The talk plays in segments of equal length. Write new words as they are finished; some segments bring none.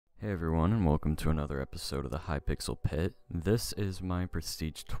Hey everyone, and welcome to another episode of the Hypixel Pit. This is my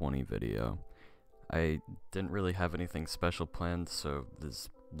Prestige 20 video. I didn't really have anything special planned, so this is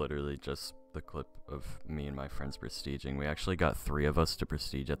literally just the clip of me and my friends prestiging. We actually got 3 of us to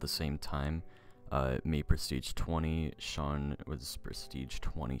prestige at the same time. Me Prestige 20, Sean was Prestige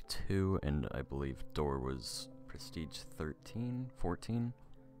 22, and I believe Dor was Prestige 13? 14?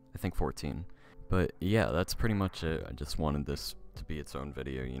 I think 14. But yeah, that's pretty much it. I just wanted this to be its own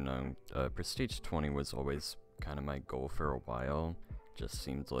video, you know. Prestige 20 was always kind of my goal for a while. Just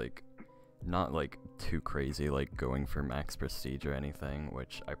seemed like not like too crazy, like going for max prestige or anything,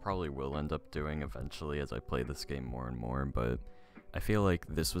 which I probably will end up doing eventually as I play this game more and more, but I feel like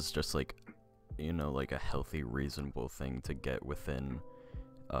this was just like, you know, like a healthy, reasonable thing to get within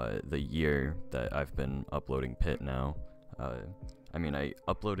the year that I've been uploading Pit now. I mean, I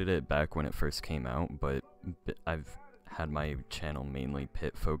uploaded it back when it first came out, but I've had my channel mainly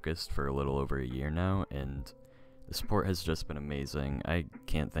Pit focused for a little over a year now, and the support has just been amazing. I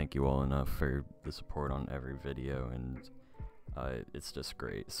can't thank you all enough for the support on every video, and it's just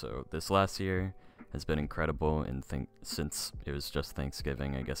great. So this last year has been incredible, and since it was just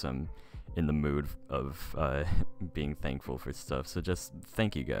Thanksgiving, I guess I'm in the mood of being thankful for stuff. So just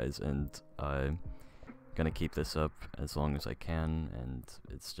thank you guys, and gonna keep this up as long as I can, and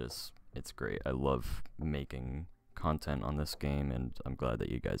it's great. I love making content on this game, and I'm glad that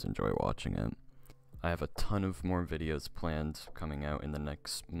you guys enjoy watching it. I have a ton of more videos planned coming out in the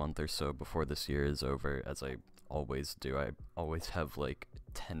next month or so before this year is over, as I always do. I always have like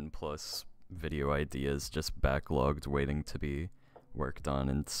 10 plus video ideas just backlogged waiting to be worked on,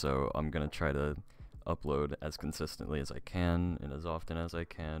 and so I'm gonna try to upload as consistently as I can and as often as I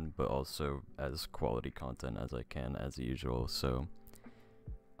can, but also as quality content as I can as usual. So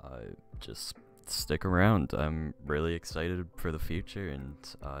just stick around. I'm really excited for the future, and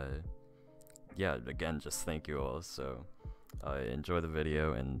yeah, again, just thank you all. So enjoy the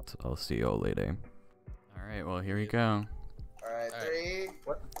video, and I'll see you all later. Alright, well, here we go. Alright, 3.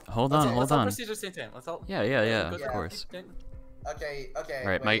 What? Hold on. Let's all proceed at the same time. Yeah, of course. Okay.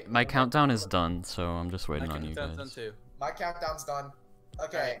 Alright, my countdown is done, so I'm just waiting on you guys. Done too. My countdown's done.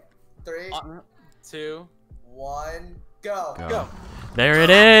 Okay, 3, 2, 1, go. go. There it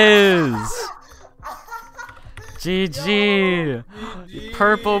is! GG!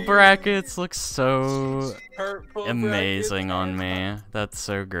 Purple brackets look so amazing on me. That's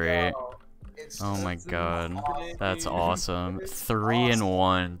so great. Oh my god, that's awesome. 3 and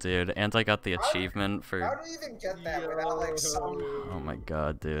 1, dude, and I got the achievement for. How do you even get that without like some? Oh my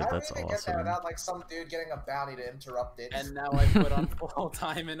god, dude, that's awesome. Get that without like some dude getting a bounty to interrupt it? And now I put on full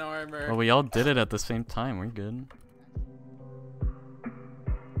diamond armor. Well, we all did it at the same time. We're good.